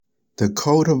The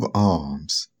Coat of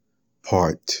Arms,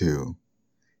 Part 2.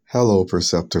 Hello,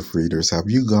 Perceptive Readers. Have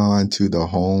you gone to the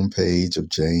homepage of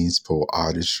James Poe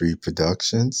Artistry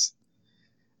Productions?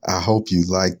 I hope you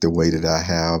like the way that I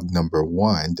have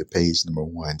the page number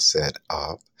one set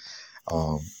up.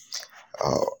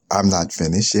 I'm not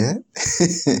finished yet.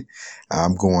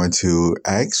 I'm going to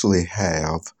actually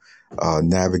have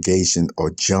navigation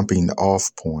or jumping off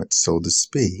points, so to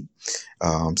speak,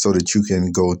 so that you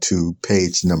can go to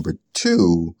page number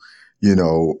 2,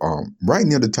 right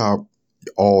near the top,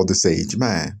 All the Sage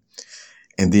Mind.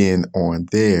 And then on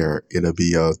there, it'll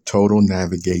be a total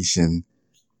navigation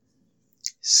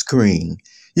screen.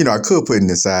 I could put it in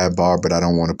the sidebar, but I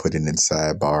don't want to put it in the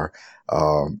sidebar.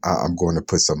 I'm going to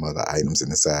put some other items in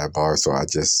the sidebar. So I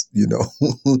just,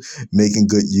 making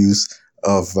good use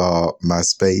of my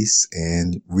space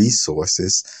and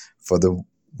resources for the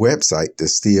website to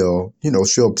still,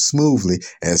 show up smoothly,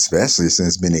 and especially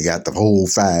since many got the whole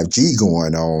 5G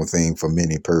going on thing for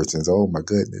many persons. Oh, my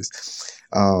goodness.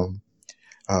 But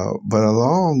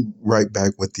along right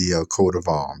back with the coat of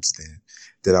arms then,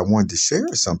 that I wanted to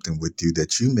share something with you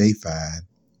that you may find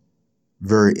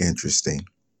very interesting.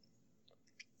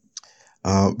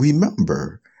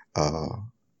 Remember,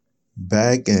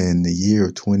 back in the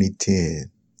year 2010,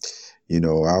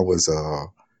 I was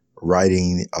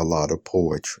writing a lot of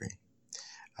poetry.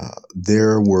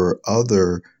 There were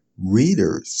other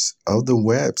readers of the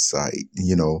website,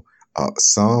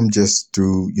 some just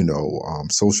through,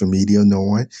 social media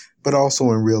knowing, but also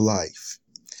in real life.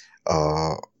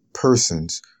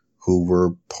 Persons who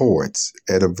were poets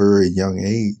at a very young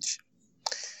age.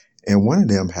 And one of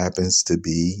them happens to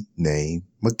be named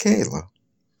Michaela.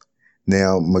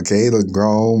 Now, Michaela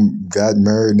grown, got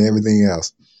married and everything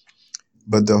else.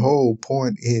 But the whole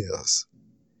point is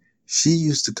she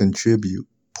used to contribute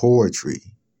poetry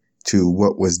to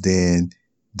what was then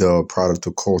the Product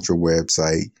of Culture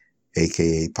website,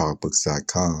 aka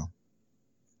popbooks.com.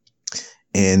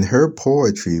 And her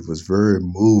poetry was very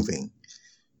moving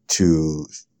to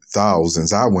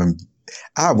thousands. I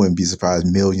wouldn't be surprised,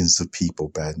 millions of people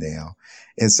by now.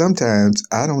 And sometimes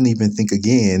I don't even think,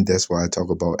 again, that's why I talk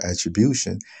about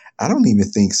attribution. I don't even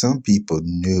think some people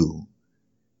knew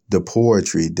the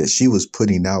poetry that she was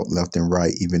putting out left and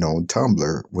right, even on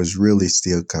Tumblr, was really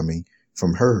still coming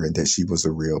from her, and that she was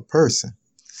a real person,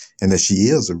 and that she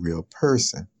is a real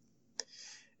person.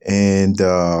 And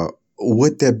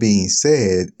with that being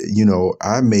said,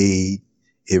 I made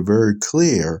it very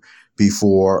clear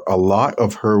before a lot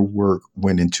of her work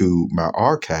went into my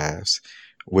archives,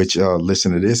 which,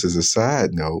 listen to this as a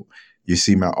side note. You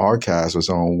see, my archives was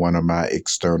on one of my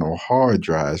external hard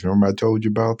drives. Remember I told you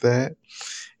about that?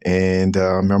 And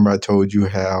remember I told you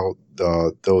how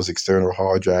those external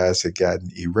hard drives had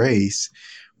gotten erased?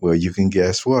 Well, you can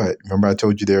guess what? Remember I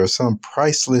told you there are some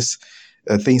priceless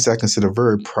things I consider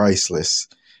very priceless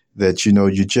that,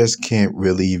 you just can't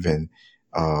really even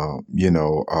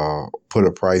put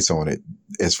a price on it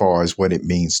as far as what it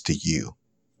means to you,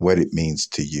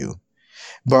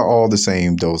 But all the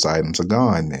same, those items are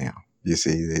gone now. You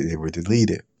see, they were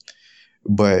deleted.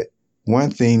 But one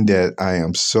thing that I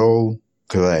am so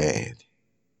glad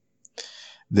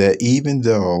that even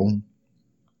though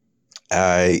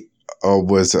I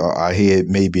had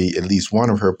maybe at least one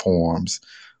of her poems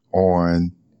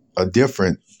on a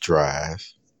different drive,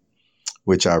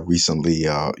 which I recently,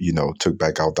 took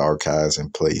back out the archives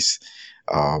and placed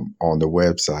on the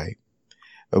website.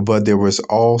 But there was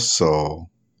also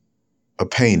a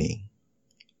painting,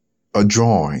 a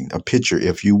drawing, a picture,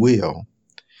 if you will,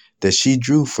 that she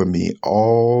drew for me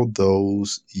all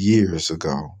those years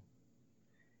ago.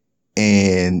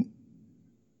 And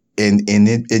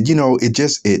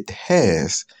it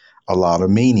has a lot of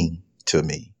meaning to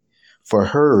me for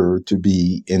her to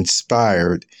be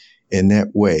inspired in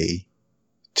that way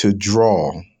to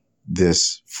draw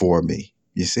this for me,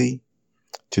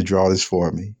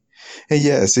 And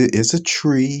yes, it's a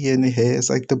tree, and it has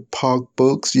like the POC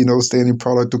books, standing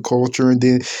Product of Culture, and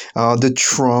then the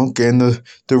trunk and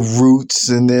the roots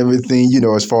and everything,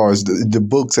 as far as the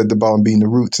books at the bottom being the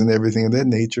roots and everything of that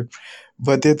nature.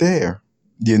 But they're there,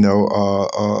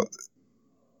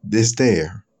 it's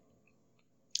there.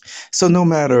 So no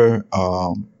matter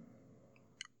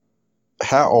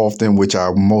how often, which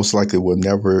I most likely will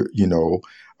never,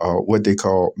 what they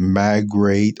call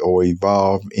migrate or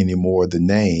evolve anymore, the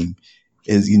name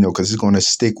is, because it's going to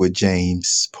stick with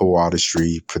James Poe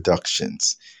Artistry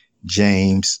Productions.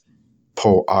 James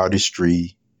Poe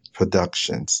Artistry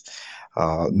Productions.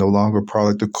 No longer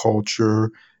Product of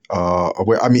Culture.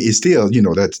 It's still,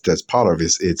 that's part of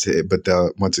it. But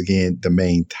once again, the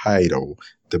main title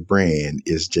the brand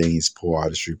is James Poe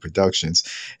Artistry Productions.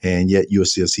 And yet you'll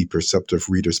still see Perceptive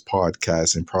Readers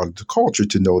Podcast and Product of Culture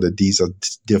to know that these are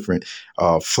different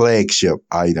flagship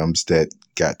items that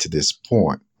got to this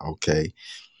point. Okay.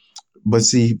 But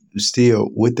see, still,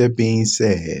 with that being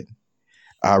said,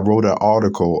 I wrote an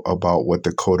article about what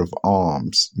the coat of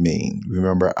arms mean.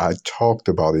 Remember, I talked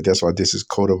about it. That's why this is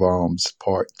Coat of Arms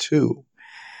Part 2,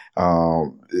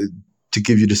 to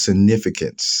give you the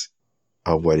significance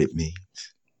of what it means.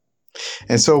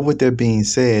 And so with that being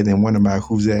said, in one of my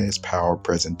Who's Ass Power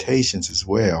presentations as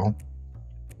well,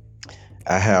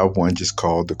 I have one just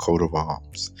called the Coat of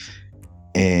Arms.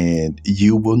 And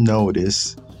you will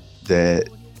notice that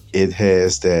it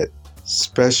has that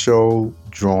special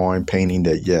drawing painting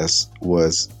that, yes,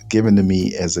 was given to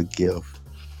me as a gift.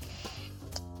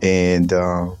 And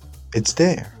it's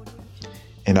there.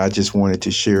 And I just wanted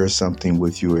to share something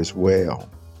with you as well.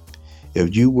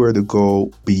 If you were to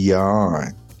go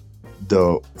beyond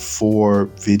the 4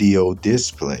 video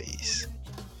displays,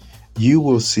 you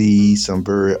will see some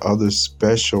very other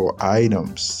special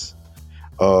items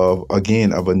of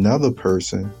another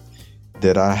person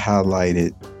that I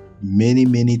highlighted many,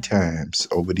 many times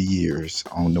over the years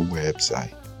on the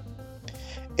website.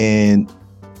 And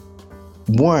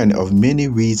one of many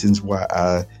reasons why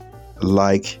I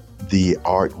like the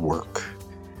artwork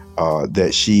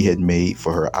that she had made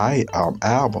for her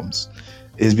albums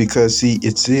is because, see,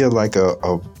 it's still like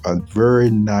a very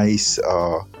nice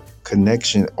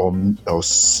connection or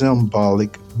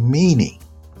symbolic meaning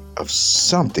of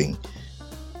something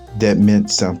that meant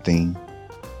something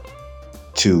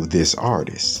to this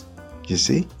artist, you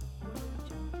see?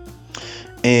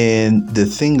 And the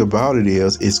thing about it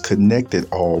is, it's connected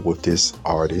all with this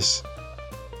artist's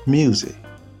music.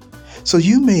 So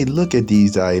you may look at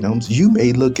these items. You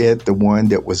may look at the one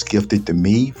that was gifted to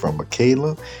me from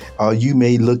Michaela. You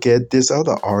may look at this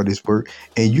other artist's work,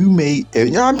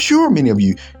 and I'm sure many of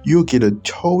you'll get a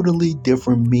totally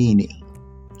different meaning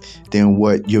than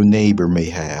what your neighbor may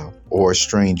have or a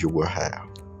stranger will have.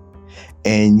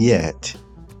 And yet,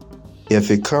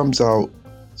 if it comes out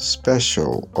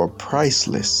special or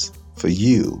priceless for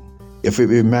you, if it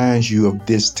reminds you of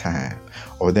this time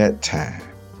or that time,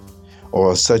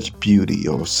 or such beauty,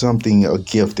 or something, a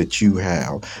gift that you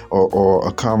have, or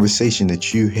a conversation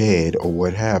that you had, or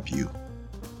what have you,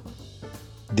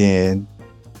 then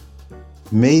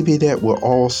maybe that will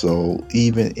also,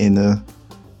 even in a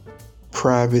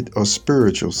private or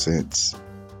spiritual sense,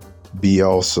 be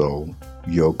also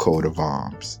your coat of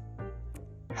arms.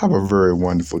 Have a very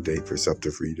wonderful day,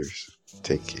 Perceptive Readers.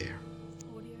 Take care.